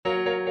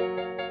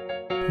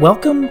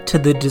Welcome to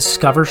the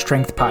Discover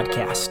Strength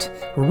podcast,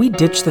 where we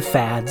ditch the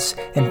fads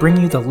and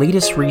bring you the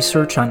latest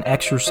research on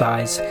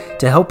exercise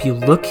to help you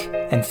look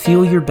and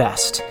feel your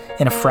best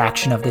in a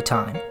fraction of the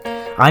time.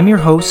 I'm your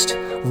host,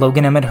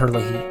 Logan Emmett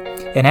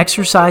Herlihy, an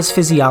exercise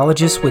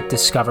physiologist with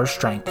Discover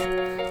Strength.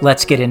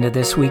 Let's get into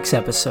this week's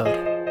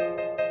episode.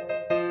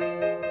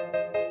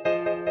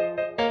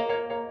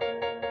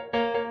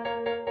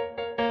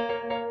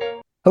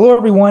 Hello,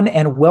 everyone,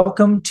 and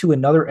welcome to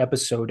another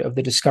episode of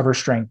the Discover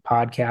Strength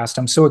podcast.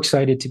 I'm so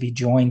excited to be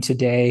joined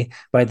today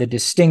by the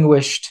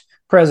distinguished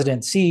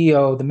president,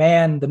 CEO, the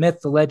man, the myth,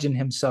 the legend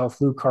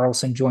himself. Luke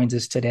Carlson joins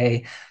us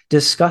today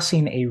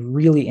discussing a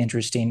really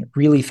interesting,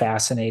 really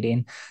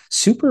fascinating,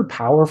 super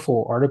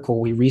powerful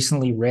article we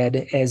recently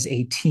read as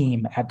a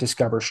team at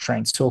Discover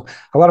Strength. So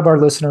a lot of our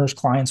listeners,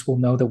 clients will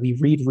know that we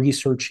read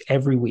research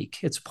every week.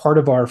 It's part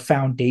of our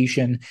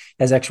foundation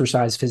as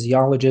exercise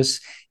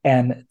physiologists.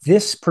 And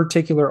this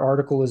particular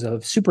article is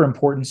of super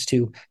importance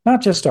to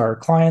not just our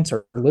clients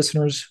or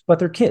listeners, but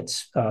their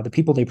kids, the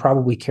people they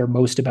probably care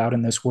most about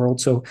in this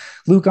world. So,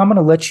 Luke, I'm going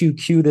to let you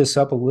cue this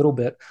up a little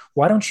bit.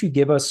 Why don't you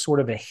give us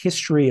sort of a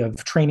history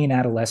of training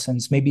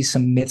adolescents, maybe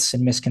some myths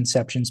and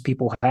misconceptions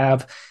people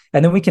have,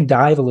 and then we can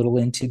dive a little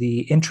into the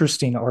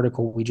interesting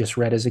article we just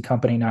read as a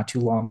company not too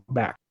long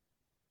back.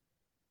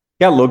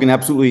 Yeah, Logan,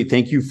 absolutely.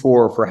 Thank you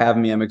for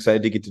having me. I'm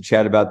excited to get to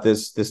chat about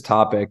this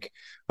topic.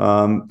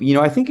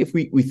 I think if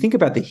we think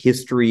about the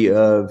history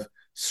of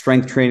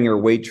strength training or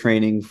weight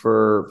training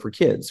for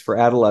kids, for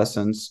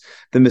adolescents,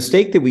 the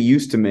mistake that we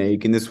used to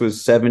make, and this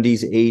was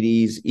 70s,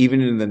 80s,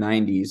 even into the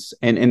 90s,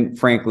 and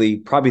frankly,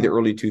 probably the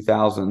early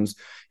 2000s,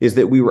 is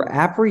that we were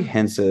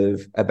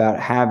apprehensive about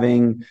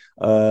having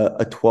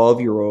a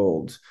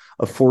 12-year-old,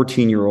 a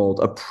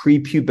 14-year-old, a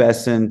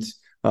prepubescent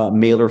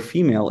male or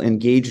female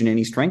engage in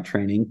any strength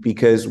training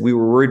because we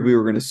were worried we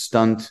were going to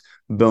stunt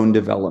bone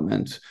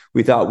development.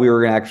 We thought we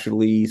were going to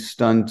actually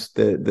stunt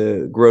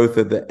the growth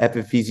of the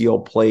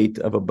epiphyseal plate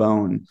of a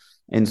bone.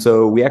 And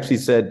so we actually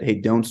said, hey,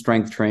 don't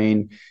strength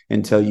train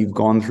until you've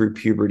gone through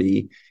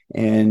puberty.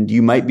 And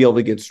you might be able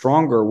to get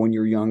stronger when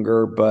you're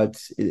younger,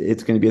 but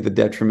it's going to be at the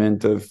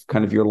detriment of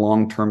kind of your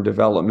long-term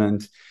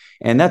development.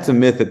 And that's a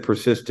myth that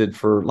persisted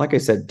for, like I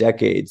said,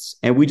 decades.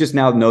 And we just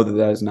now know that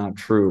that is not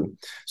true.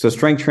 So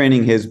strength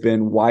training has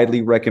been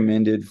widely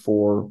recommended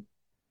for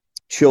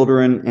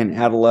children and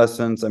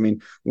adolescents. I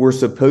mean, we're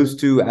supposed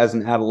to, as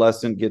an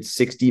adolescent, get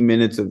 60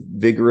 minutes of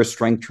vigorous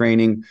strength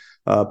training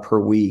per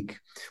week.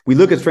 We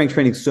look at strength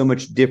training so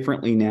much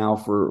differently now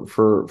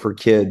for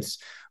kids.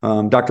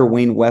 Dr.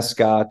 Wayne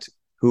Westcott,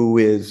 who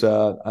is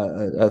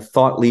a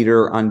thought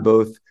leader on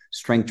both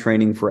strength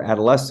training for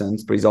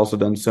adolescents, but he's also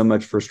done so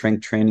much for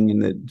strength training in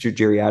the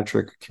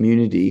geriatric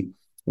community.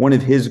 One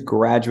of his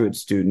graduate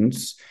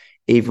students,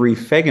 Avery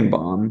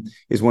Feigenbaum,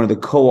 is one of the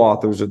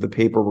co-authors of the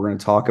paper we're going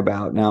to talk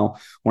about. Now,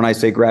 when I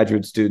say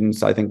graduate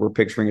students, I think we're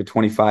picturing a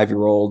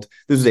 25-year-old.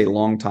 This is a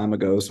long time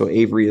ago, so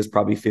Avery is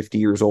probably 50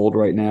 years old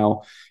right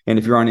now. And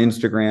if you're on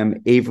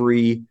Instagram,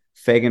 Avery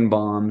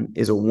Feigenbaum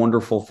is a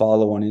wonderful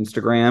follow on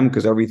Instagram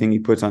because everything he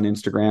puts on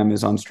Instagram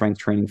is on strength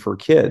training for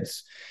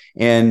kids.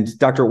 And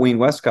Dr. Wayne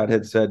Westcott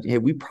had said, hey,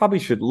 we probably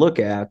should look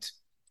at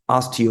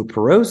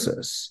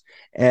osteoporosis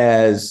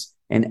as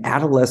an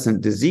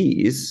adolescent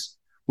disease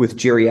with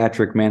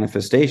geriatric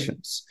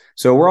manifestations.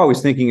 So we're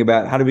always thinking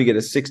about how do we get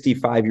a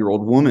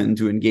 65-year-old woman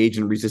to engage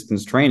in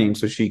resistance training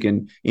so she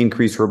can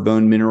increase her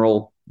bone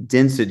mineral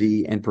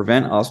density and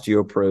prevent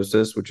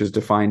osteoporosis, which is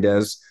defined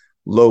as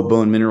low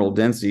bone mineral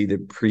density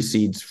that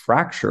precedes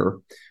fracture.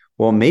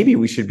 Well, maybe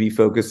we should be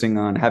focusing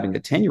on having a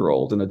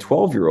 10-year-old and a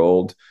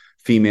 12-year-old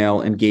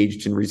female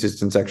engaged in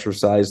resistance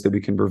exercise that we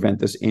can prevent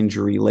this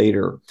injury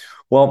later.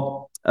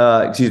 Well,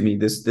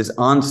 this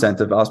onset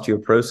of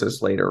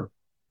osteoporosis later.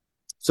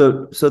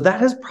 So that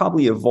has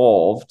probably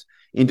evolved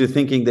into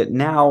thinking that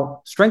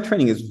now strength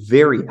training is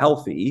very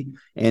healthy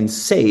and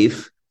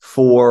safe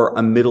for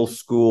a middle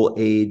school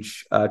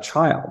age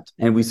child.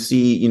 And we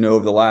see,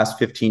 over the last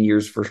 15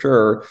 years for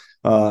sure,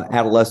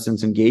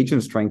 adolescents engage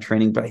in strength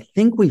training. But I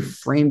think we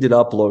framed it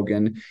up,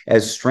 Logan,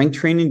 as strength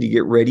training to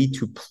get ready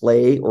to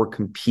play or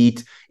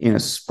compete in a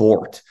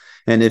sport.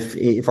 And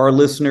if our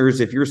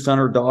listeners, if your son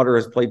or daughter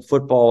has played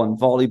football and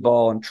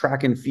volleyball and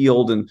track and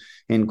field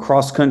and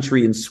cross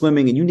country and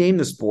swimming, and you name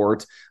the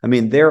sport, I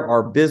mean, there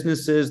are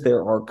businesses,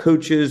 there are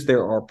coaches,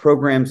 there are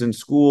programs in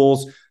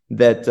schools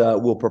that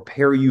will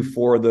prepare you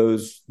for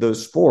those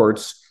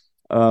sports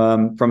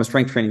from a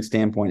strength training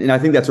standpoint. And I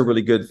think that's a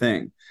really good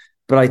thing.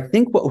 But I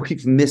think what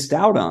we've missed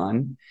out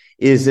on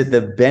is that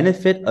the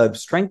benefit of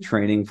strength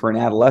training for an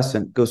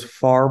adolescent goes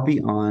far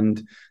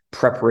beyond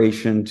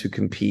preparation to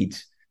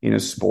compete in a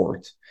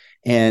sport.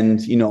 And,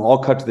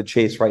 I'll cut to the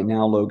chase right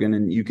now, Logan,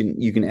 and you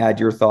can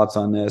add your thoughts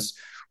on this.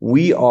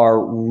 We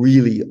are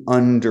really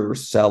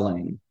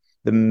underselling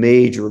the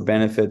major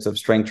benefits of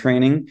strength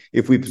training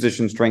if we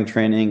position strength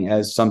training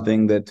as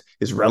something that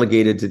is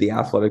relegated to the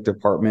athletic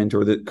department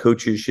or that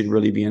coaches should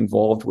really be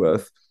involved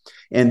with.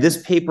 And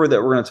this paper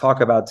that we're going to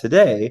talk about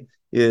today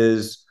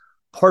is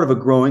part of a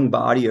growing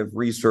body of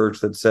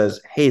research that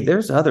says, hey,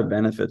 there's other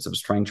benefits of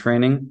strength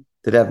training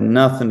that have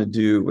nothing to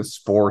do with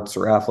sports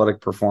or athletic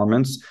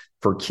performance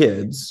for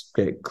kids.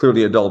 Okay,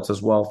 clearly adults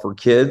as well, for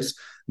kids,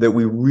 that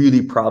we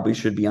really probably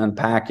should be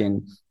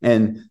unpacking.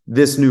 And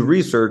this new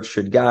research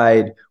should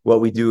guide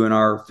what we do in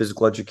our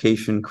physical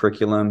education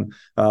curriculum,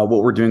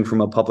 what we're doing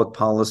from a public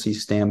policy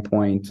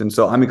standpoint. And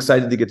so I'm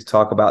excited to get to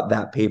talk about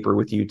that paper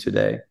with you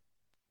today.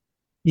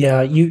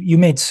 Yeah, you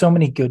made so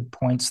many good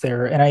points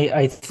there. And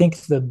I think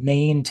the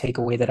main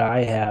takeaway that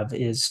I have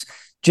is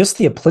just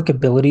the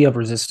applicability of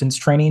resistance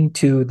training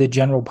to the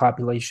general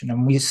population.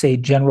 And when we say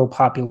general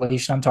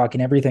population, I'm talking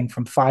everything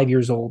from 5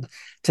 years old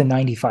to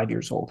 95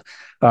 years old.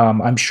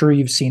 I'm sure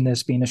you've seen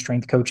this being a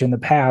strength coach in the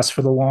past.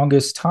 For the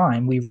longest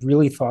time, we've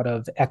really thought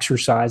of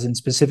exercise and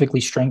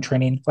specifically strength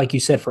training, like you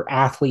said, for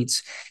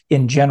athletes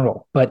in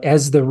general. But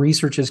as the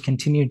research has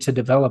continued to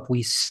develop,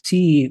 we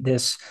see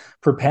this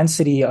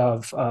propensity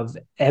of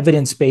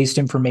evidence-based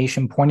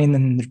information pointing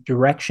in the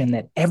direction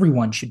that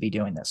everyone should be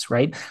doing this,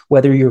 right?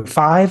 Whether you're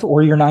 5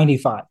 or you're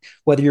 95,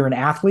 whether you're an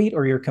athlete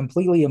or you're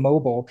completely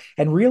immobile.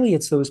 And really,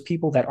 it's those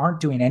people that aren't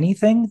doing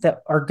anything that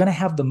are going to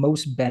have the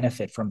most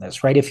benefit from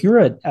this, right? If you're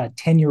a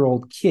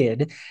 10-year-old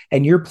kid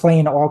and you're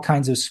playing all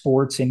kinds of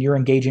sports and you're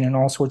engaging in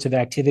all sorts of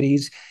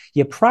activities,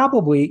 you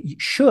probably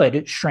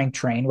should strength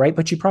train, right?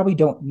 But you probably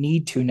don't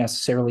need to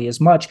necessarily as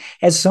much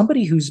as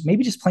somebody who's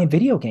maybe just playing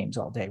video games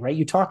all day, right?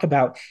 You talk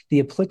about the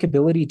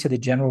applicability to the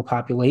general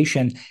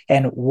population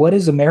and what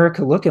is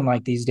America looking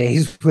like these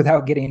days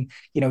without getting,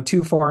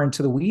 too far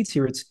into the weeds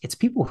here. It's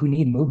people who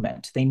need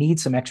movement. They need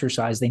some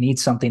exercise. They need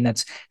something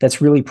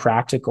that's really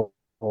practical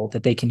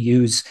that they can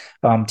use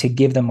to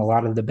give them a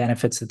lot of the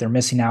benefits that they're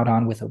missing out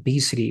on with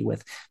obesity,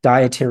 with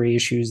dietary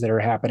issues that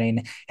are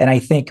happening. And I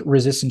think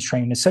resistance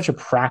training is such a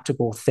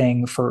practical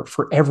thing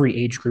for every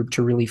age group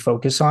to really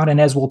focus on.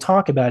 And as we'll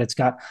talk about, it's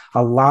got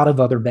a lot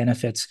of other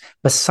benefits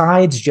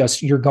besides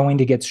just you're going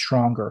to get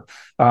stronger.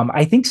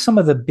 I think some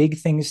of the big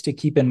things to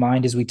keep in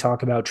mind as we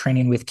talk about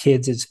training with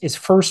kids is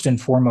first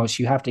and foremost,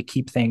 you have to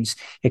keep things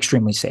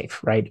extremely safe,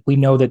 right? We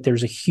know that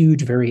there's a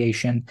huge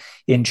variation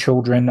in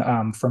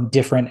children from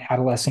different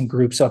adolescent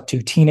groups up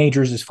to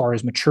teenagers as far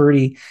as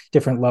maturity,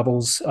 different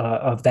levels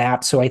of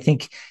that. So I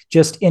think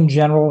just in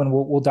general, and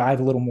we'll dive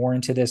a little more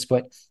into this,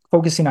 but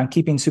focusing on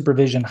keeping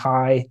supervision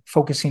high,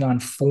 focusing on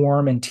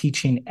form and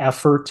teaching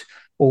effort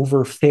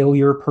over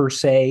failure per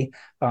se,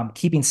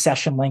 keeping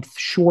session length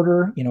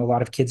shorter. A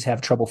lot of kids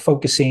have trouble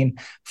focusing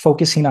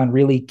on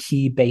really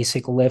key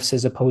basic lifts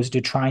as opposed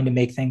to trying to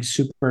make things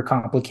super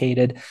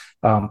complicated,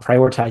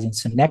 prioritizing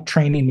some neck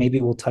training. Maybe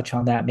we'll touch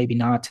on that, maybe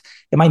not.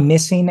 Am I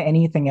missing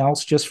anything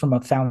else just from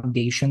a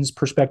foundations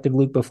perspective,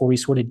 Luke, before we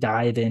sort of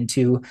dive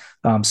into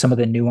some of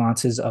the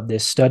nuances of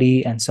this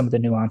study and some of the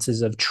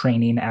nuances of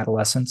training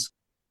adolescents?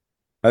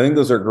 I think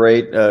those are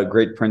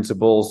great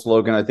principles,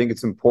 Logan. I think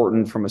it's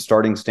important from a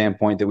starting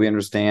standpoint that we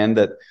understand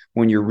that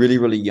when you're really,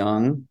 really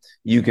young,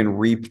 you can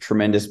reap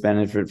tremendous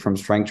benefit from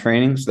strength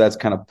training. So that's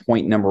kind of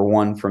point number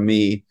one for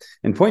me.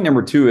 And point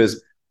number two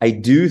is I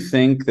do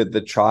think that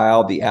the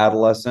child, the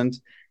adolescent,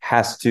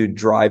 has to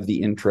drive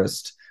the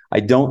interest. I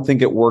don't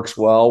think it works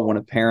well when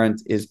a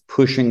parent is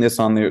pushing this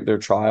on their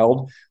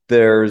child.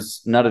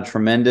 There's not a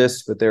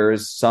tremendous, but there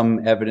is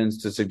some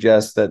evidence to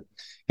suggest that,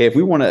 hey, if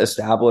we want to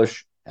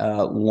establish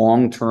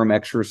long-term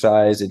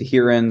exercise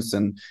adherence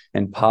and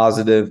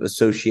positive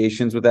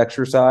associations with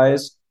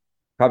exercise,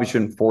 probably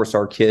shouldn't force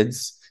our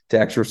kids to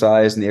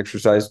exercise, and the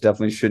exercise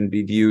definitely shouldn't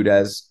be viewed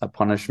as a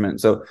punishment.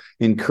 So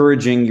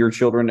encouraging your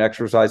children to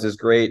exercise is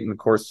great. And of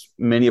course,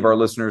 many of our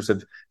listeners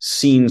have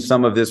seen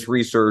some of this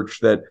research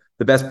that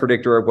the best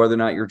predictor of whether or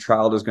not your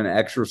child is going to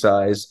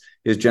exercise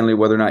is generally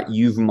whether or not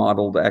you've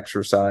modeled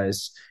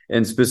exercise.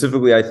 And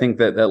specifically, I think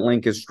that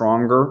link is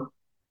stronger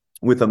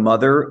with a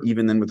mother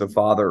even than with a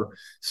father.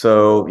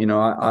 So,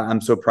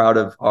 I'm so proud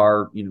of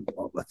our,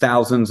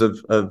 thousands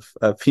of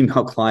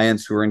female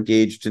clients who are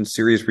engaged in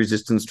serious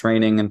resistance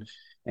training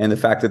and the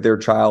fact that their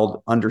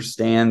child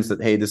understands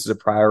that, hey, this is a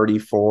priority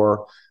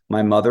for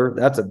my mother.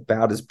 That's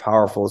about as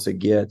powerful as it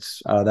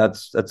gets.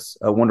 That's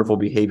a wonderful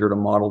behavior to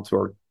model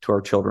to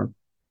our children.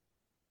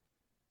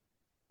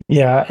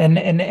 Yeah,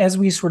 and as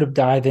we sort of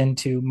dive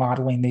into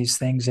modeling these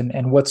things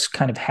and what's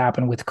kind of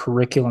happened with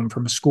curriculum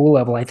from a school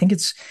level, I think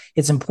it's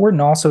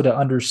important also to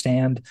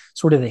understand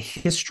sort of the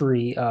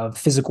history of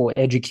physical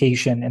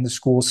education in the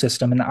school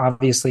system. And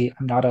obviously,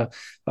 I'm not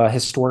a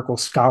historical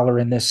scholar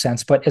in this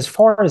sense, but as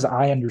far as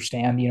I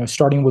understand,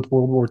 starting with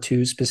World War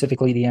II,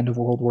 specifically the end of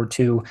World War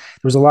II, there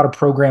was a lot of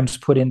programs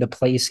put into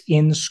place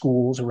in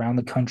schools around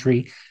the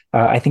country.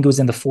 I think it was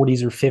in the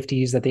 40s or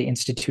 50s that they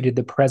instituted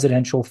the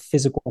presidential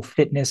physical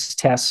fitness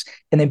tests.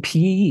 And then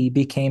PE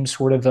became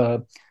sort of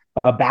a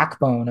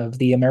backbone of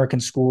the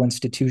American school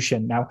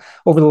institution. Now,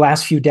 over the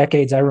last few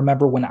decades, I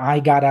remember when I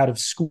got out of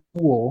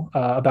school,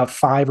 about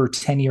 5 or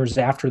 10 years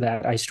after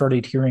that, I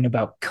started hearing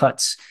about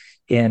cuts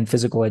in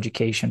physical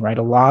education, right?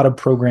 A lot of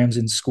programs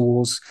in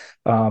schools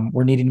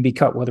were needing to be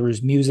cut, whether it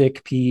was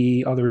music,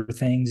 PE, other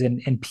things.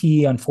 And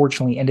PE,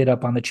 unfortunately, ended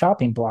up on the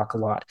chopping block a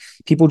lot.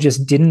 People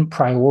just didn't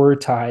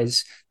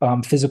prioritize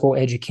physical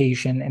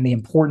education and the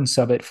importance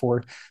of it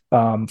for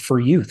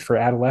youth, for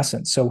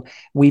adolescents. So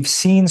we've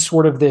seen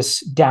sort of this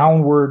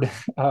downward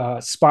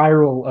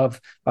spiral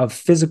of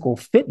physical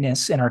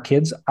fitness in our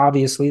kids.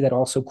 Obviously, that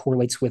also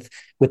correlates with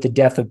the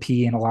death of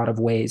PE in a lot of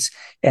ways.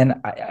 And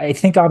I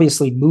think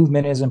obviously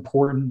movement is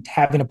important.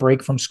 Having a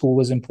break from school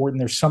is important.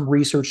 There's some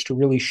research to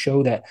really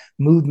show that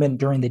movement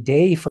during the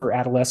day for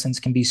adolescents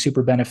can be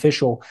super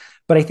beneficial.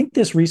 But I think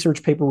this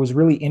research paper was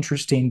really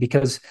interesting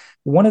because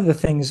one of the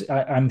things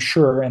I'm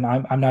sure, and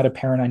I'm not a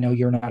parent, I know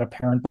you're not a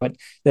parent, but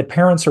that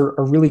parents are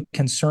really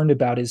concerned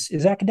about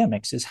is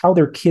academics, is how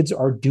their kids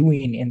are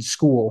doing in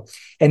school.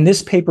 And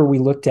this paper we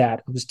looked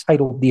at was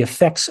titled "The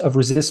Effects of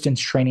Resistance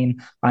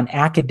Training on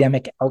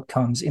Academic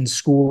Outcomes in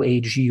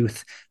School-Age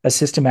Youth: A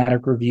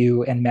Systematic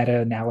Review and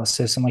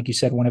Meta-Analysis." And like you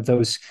said, one of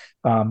those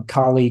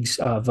colleagues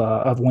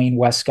of Wayne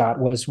Westcott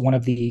was one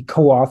of the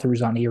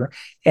co-authors on here.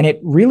 And it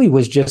really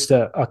was just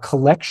a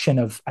collection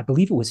of, I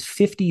believe it was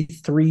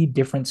 53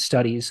 different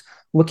studies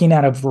looking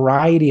at a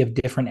variety of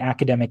different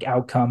academic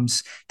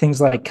outcomes, things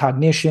like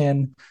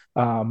cognition,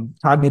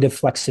 cognitive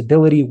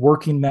flexibility,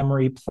 working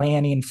memory,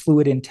 planning,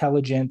 fluid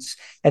intelligence,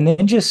 and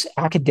then just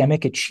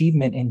academic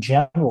achievement in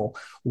general.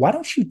 Why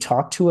don't you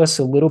talk to us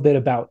a little bit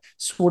about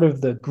sort of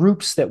the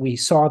groups that we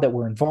saw that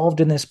were involved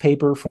in this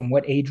paper, from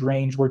what age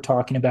range we're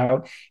talking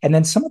about, and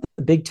then some of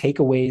the big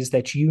takeaways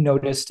that you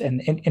noticed,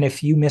 and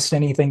if you missed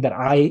anything that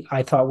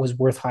I thought was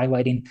worth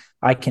highlighting,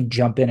 I can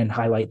jump in and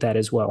highlight that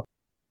as well.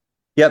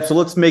 Yep. So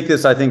let's make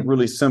this, I think,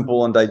 really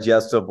simple and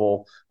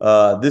digestible.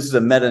 This is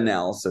a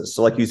meta-analysis.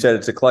 So like you said,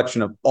 it's a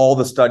collection of all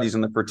the studies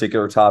on the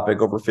particular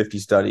topic, over 50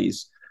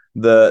 studies.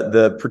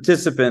 The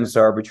participants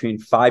are between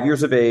 5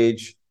 years of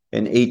age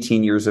and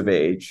 18 years of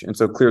age. And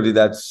so clearly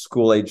that's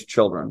school-age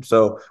children.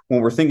 So when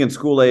we're thinking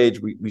school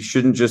age, we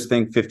shouldn't just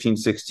think 15,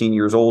 16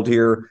 years old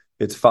here.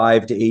 It's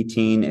 5 to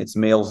 18, it's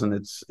males and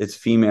it's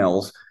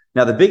females.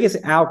 Now, the biggest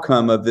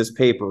outcome of this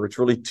paper, it's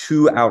really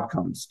two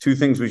outcomes, two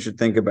things we should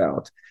think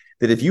about.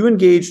 That if you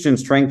engaged in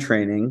strength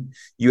training,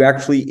 you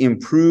actually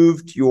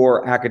improved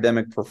your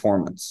academic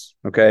performance.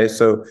 Okay,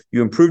 so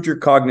you improved your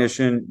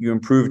cognition, you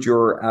improved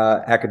your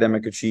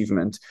academic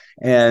achievement.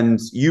 And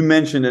you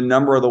mentioned a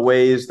number of the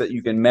ways that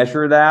you can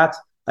measure that.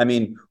 I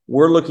mean,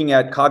 we're looking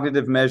at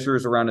cognitive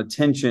measures around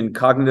attention,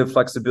 cognitive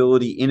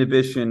flexibility,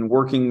 inhibition,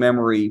 working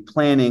memory,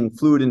 planning,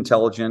 fluid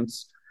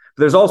intelligence.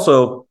 There's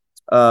also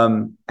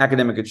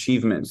academic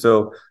achievement.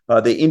 So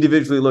they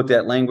individually looked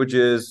at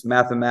languages,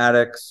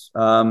 mathematics,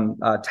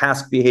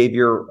 task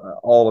behavior,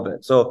 all of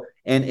it. So,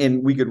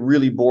 and we could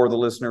really bore the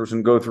listeners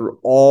and go through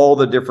all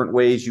the different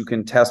ways you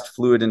can test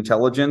fluid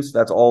intelligence.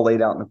 That's all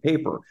laid out in the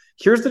paper.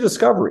 Here's the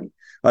discovery.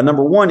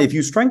 Number one, if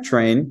you strength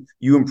train,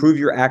 you improve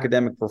your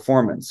academic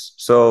performance.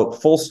 So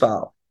full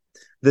stop.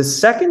 The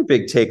second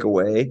big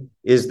takeaway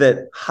is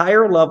that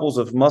higher levels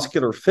of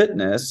muscular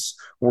fitness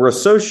were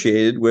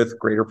associated with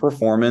greater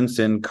performance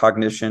in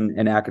cognition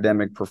and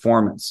academic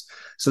performance.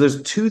 So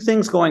there's two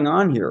things going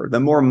on here. The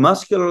more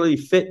muscularly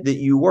fit that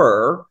you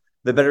were,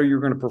 the better you're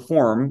going to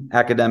perform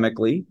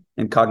academically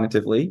and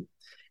cognitively.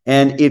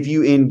 And if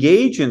you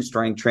engage in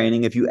strength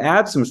training, if you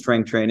add some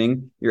strength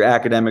training, your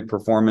academic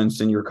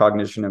performance and your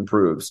cognition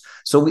improves.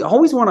 So we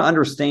always want to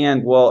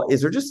understand, well,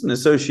 is there just an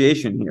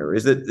association here?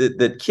 Is it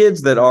that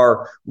kids that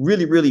are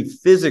really, really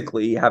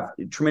physically have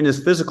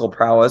tremendous physical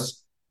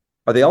prowess,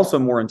 are they also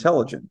more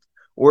intelligent?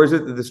 Or is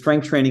it that the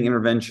strength training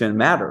intervention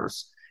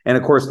matters? And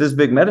of course, this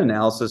big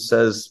meta-analysis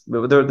says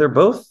they're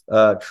both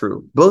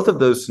true. Both of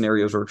those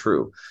scenarios are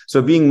true.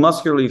 So being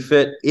muscularly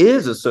fit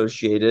is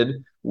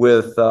associated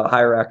with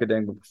higher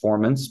academic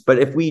performance. But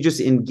if we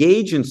just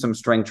engage in some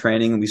strength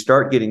training and we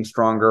start getting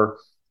stronger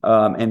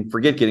and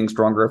forget getting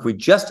stronger, if we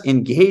just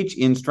engage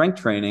in strength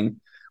training,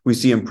 we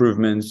see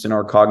improvements in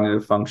our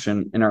cognitive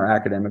function and our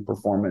academic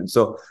performance.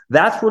 So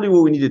that's really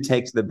what we need to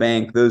take to the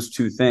bank, those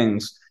two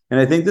things. And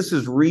I think this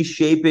is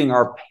reshaping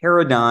our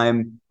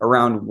paradigm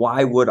around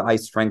why would I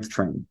strength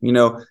train? You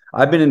know,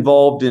 I've been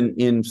involved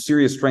in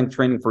serious strength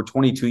training for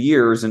 22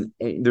 years, and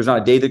there's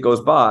not a day that goes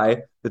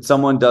by that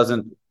someone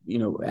doesn't, you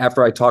know,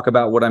 after I talk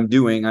about what I'm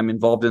doing, I'm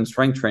involved in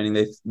strength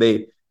training.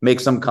 They make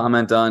some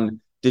comment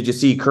on, did you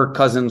see Kirk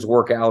Cousins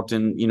work out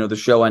in, you know, the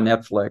show on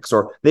Netflix?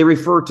 Or they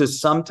refer to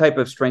some type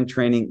of strength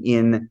training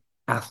in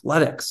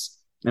athletics.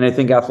 And I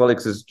think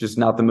athletics is just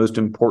not the most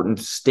important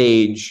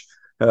stage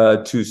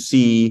to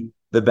see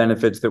the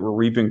benefits that we're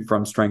reaping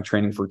from strength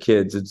training for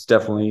kids. It's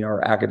definitely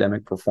our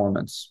academic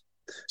performance.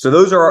 So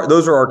those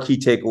are our key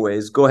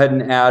takeaways. Go ahead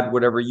and add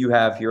whatever you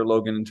have here,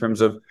 Logan, in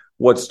terms of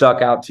what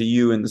stuck out to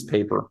you in this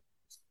paper.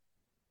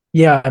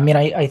 Yeah, I mean,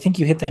 I think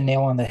you hit the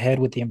nail on the head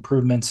with the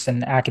improvements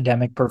in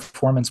academic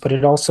performance, but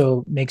it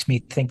also makes me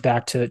think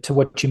back to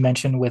what you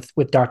mentioned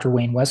with Dr.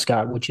 Wayne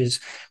Westcott, which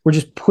is we're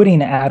just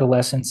putting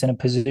adolescents in a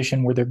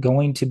position where they're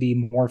going to be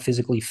more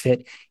physically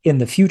fit in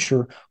the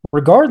future,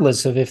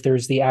 regardless of if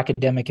there's the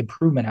academic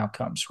improvement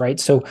outcomes, right?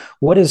 So,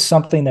 what is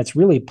something that's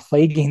really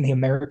plaguing the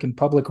American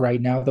public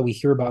right now that we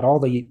hear about all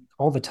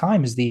the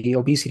time is the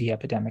obesity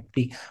epidemic,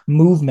 the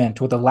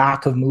movement or the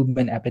lack of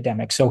movement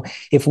epidemic. So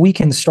if we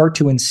can start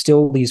to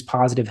instill these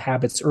positive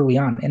habits early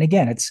on, and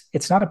again,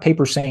 it's not a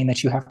paper saying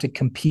that you have to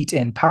compete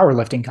in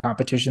powerlifting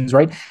competitions,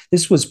 right?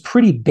 This was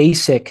pretty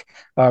basic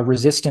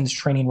resistance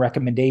training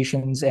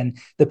recommendations, and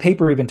the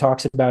paper even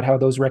talks about how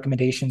those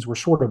recommendations were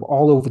sort of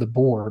all over the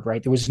board,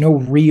 right? There was no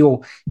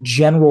real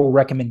general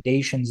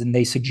recommendations, and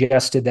they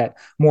suggested that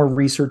more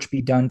research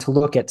be done to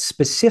look at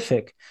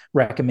specific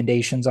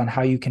recommendations on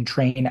how you can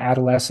train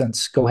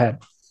adolescents. Go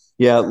ahead.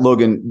 Yeah,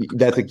 Logan,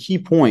 that's a key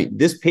point.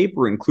 This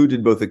paper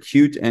included both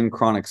acute and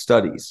chronic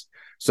studies.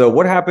 So,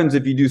 what happens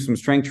if you do some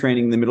strength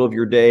training in the middle of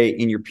your day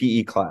in your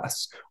PE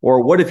class?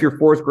 Or what if your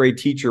fourth grade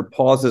teacher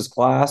pauses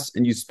class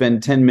and you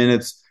spend 10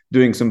 minutes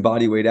doing some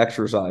body weight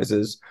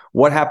exercises?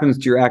 What happens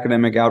to your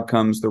academic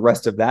outcomes the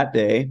rest of that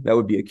day? That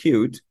would be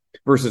acute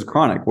versus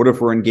chronic. What if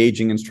we're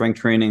engaging in strength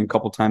training a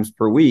couple times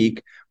per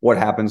week? What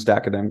happens to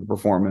academic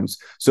performance?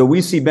 So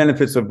we see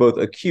benefits of both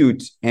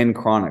acute and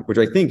chronic, which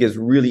I think is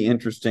really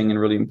interesting and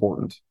really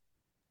important.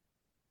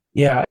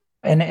 Yeah.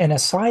 And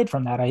aside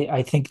from that,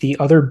 I think the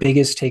other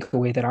biggest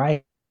takeaway that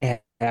I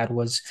had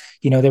was,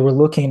 they were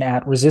looking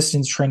at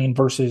resistance training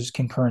versus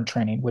concurrent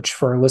training, which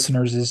for our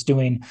listeners is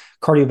doing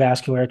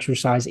cardiovascular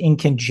exercise in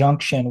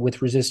conjunction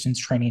with resistance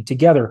training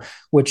together,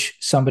 which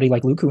somebody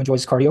like Luke who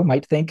enjoys cardio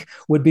might think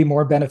would be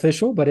more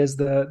beneficial. But as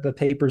the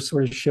paper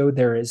sort of showed,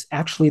 there is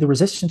actually the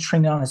resistance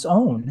training on its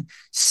own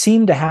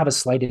seemed to have a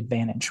slight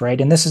advantage,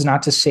 right? And this is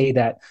not to say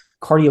that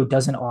cardio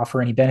doesn't offer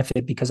any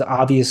benefit, because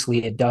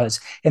obviously it does.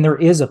 And there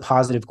is a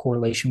positive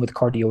correlation with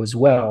cardio as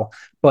well.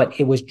 But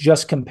it was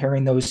just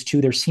comparing those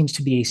two. There seems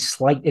to be a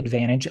slight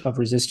advantage of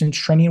resistance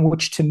training,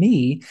 which to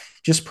me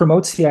just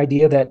promotes the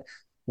idea that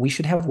we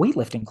should have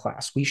weightlifting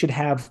class. We should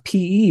have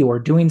PE or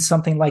doing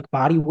something like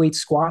body weight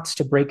squats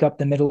to break up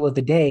the middle of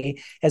the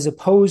day, as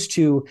opposed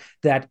to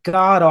that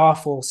god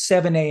awful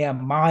 7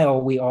 a.m.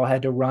 mile we all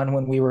had to run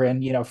when we were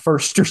in,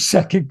 first or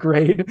second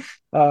grade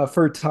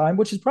for time,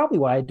 which is probably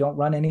why I don't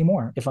run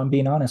anymore. If I'm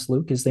being honest,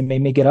 Luke, is they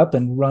made me get up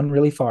and run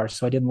really far.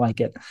 So I didn't like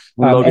it.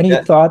 Logan,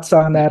 Any thoughts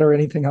on that or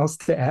anything else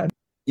to add?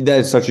 that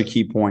is such a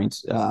key point.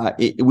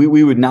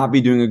 We would not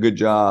be doing a good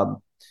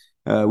job.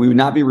 We would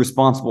not be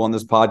responsible on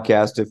this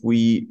podcast if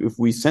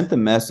we sent the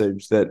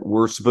message that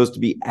we're supposed to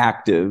be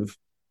active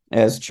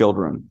as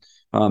children.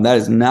 That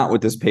is not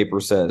what this paper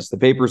says. The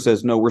paper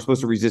says, no, we're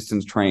supposed to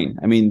resistance train.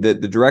 I mean, the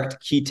direct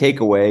key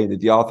takeaway that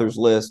the authors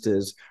list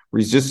is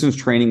resistance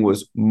training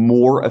was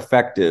more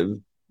effective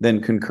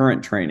than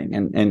concurrent training.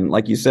 And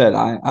like you said,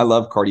 I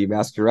love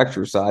cardiovascular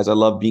exercise. I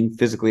love being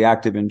physically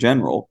active in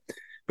general.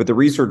 But the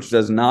research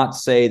does not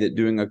say that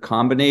doing a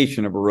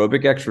combination of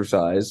aerobic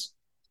exercise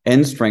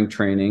and strength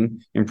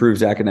training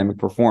improves academic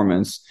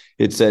performance.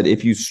 It said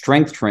if you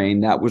strength train,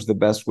 that was the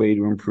best way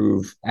to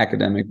improve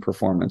academic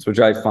performance, which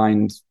I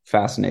find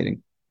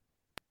fascinating.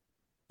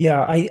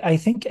 Yeah, I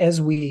think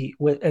as we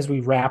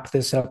wrap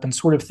this up and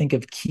sort of think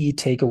of key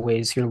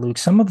takeaways here, Luke,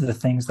 some of the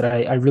things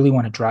that I really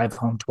want to drive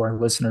home to our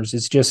listeners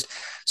is just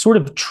sort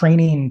of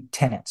training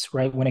tenets,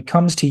 right? When it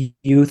comes to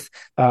youth,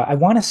 I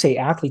want to say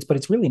athletes, but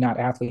it's really not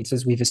athletes,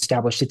 as we've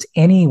established. It's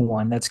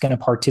anyone that's going to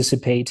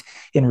participate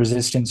in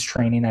resistance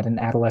training at an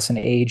adolescent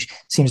age.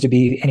 Seems to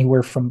be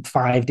anywhere from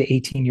 5 to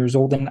 18 years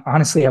old. And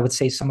honestly, I would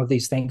say some of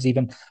these things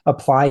even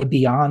apply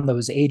beyond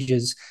those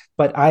ages.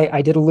 But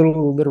I did a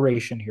little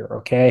alliteration here.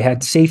 Okay. I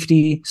had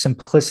safety,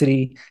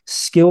 simplicity,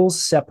 skills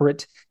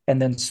separate,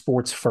 and then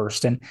sports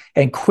first. And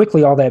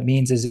quickly, all that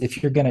means is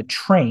if you're going to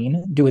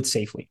train, do it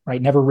safely,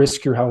 right? Never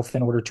risk your health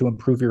in order to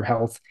improve your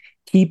health.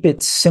 Keep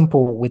it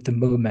simple with the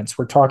movements.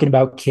 We're talking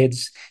about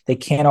kids. They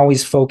can't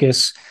always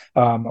focus,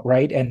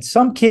 right? And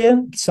some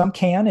can,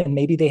 and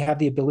maybe they have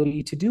the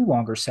ability to do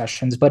longer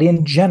sessions. But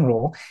in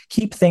general,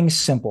 keep things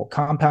simple.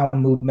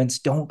 Compound movements.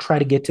 Don't try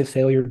to get to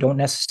failure. Don't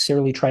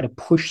necessarily try to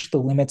push the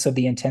limits of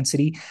the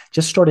intensity.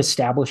 Just start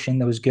establishing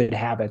those good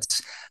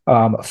habits.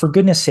 For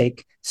goodness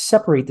sake,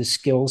 separate the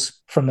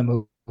skills from the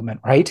movement,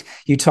 right?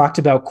 You talked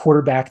about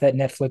Quarterback, that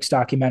Netflix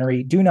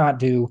documentary. Do not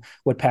do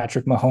what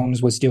Patrick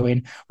Mahomes was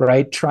doing,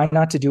 right? Try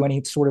not to do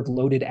any sort of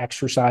loaded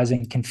exercise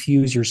and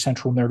confuse your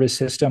central nervous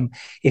system.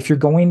 If you're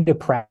going to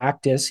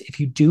practice, if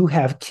you do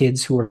have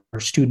kids who are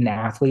student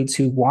athletes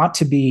who want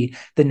to be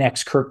the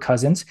next Kirk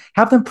Cousins,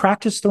 have them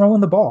practice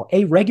throwing the ball,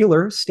 a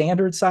regular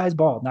standard size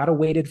ball, not a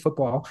weighted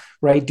football,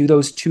 right? Do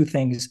those two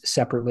things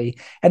separately.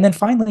 And then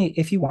finally,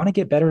 if you want to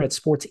get better at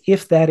sports,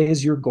 if that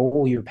is your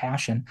goal, your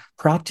passion,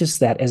 practice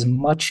that as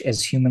much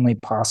as humanly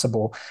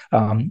possible.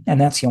 And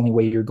that's the only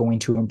way you're going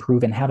to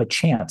improve and have a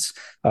chance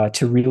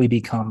to really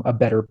become a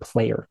better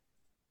player.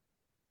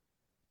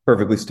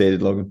 Perfectly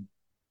stated, Logan.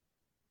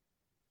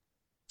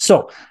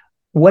 So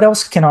What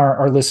else can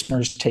our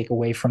listeners take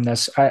away from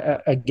this?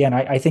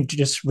 I think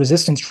just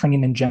resistance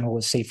training in general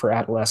is safe for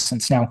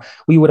adolescents. Now,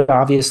 we would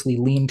obviously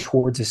lean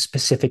towards a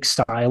specific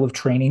style of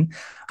training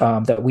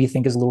that we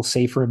think is a little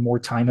safer and more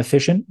time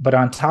efficient. But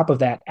on top of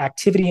that,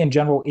 activity in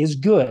general is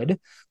good,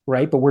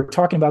 right? But we're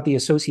talking about the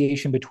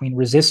association between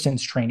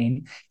resistance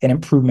training and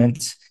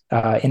improvements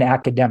in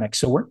academics.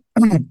 So we're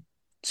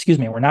excuse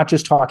me, we're not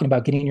just talking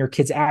about getting your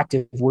kids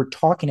active. We're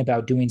talking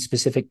about doing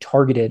specific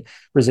targeted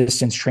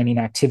resistance training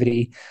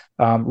activity,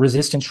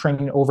 resistance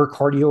training over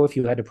cardio if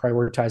you had to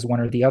prioritize one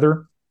or the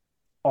other.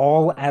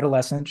 All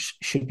adolescents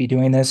should be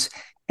doing this,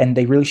 and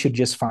they really should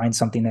just find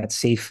something that's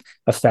safe,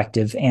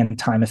 effective, and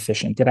time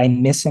efficient. Did I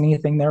miss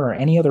anything there, or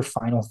any other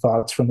final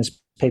thoughts from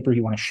this paper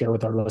you want to share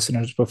with our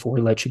listeners before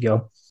we let you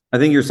go? I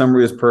think your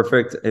summary is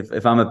perfect.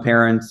 If I'm a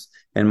parent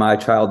and my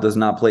child does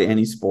not play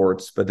any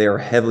sports, but they are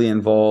heavily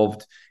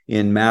involved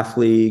in math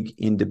league,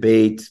 in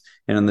debate,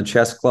 and in the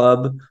chess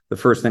club, the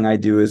first thing I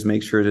do is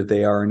make sure that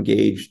they are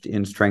engaged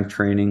in strength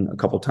training a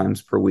couple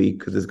times per week,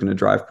 because it's going to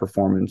drive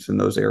performance in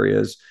those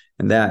areas.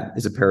 And that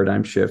is a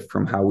paradigm shift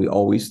from how we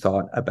always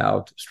thought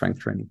about strength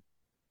training.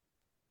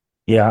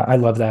 Yeah, I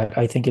love that.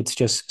 I think it's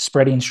just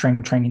spreading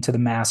strength training to the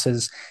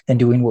masses and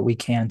doing what we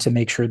can to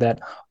make sure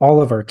that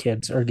all of our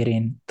kids are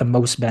getting the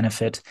most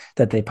benefit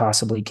that they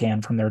possibly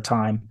can from their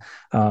time,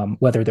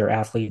 whether they're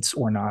athletes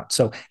or not.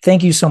 So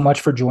thank you so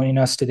much for joining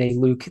us today,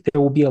 Luke.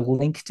 There will be a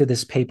link to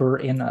this paper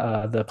in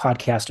the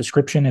podcast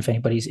description. If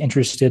anybody's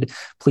interested,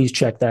 please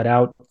check that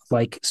out,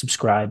 like,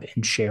 subscribe,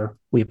 and share.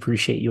 We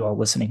appreciate you all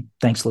listening.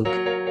 Thanks, Luke.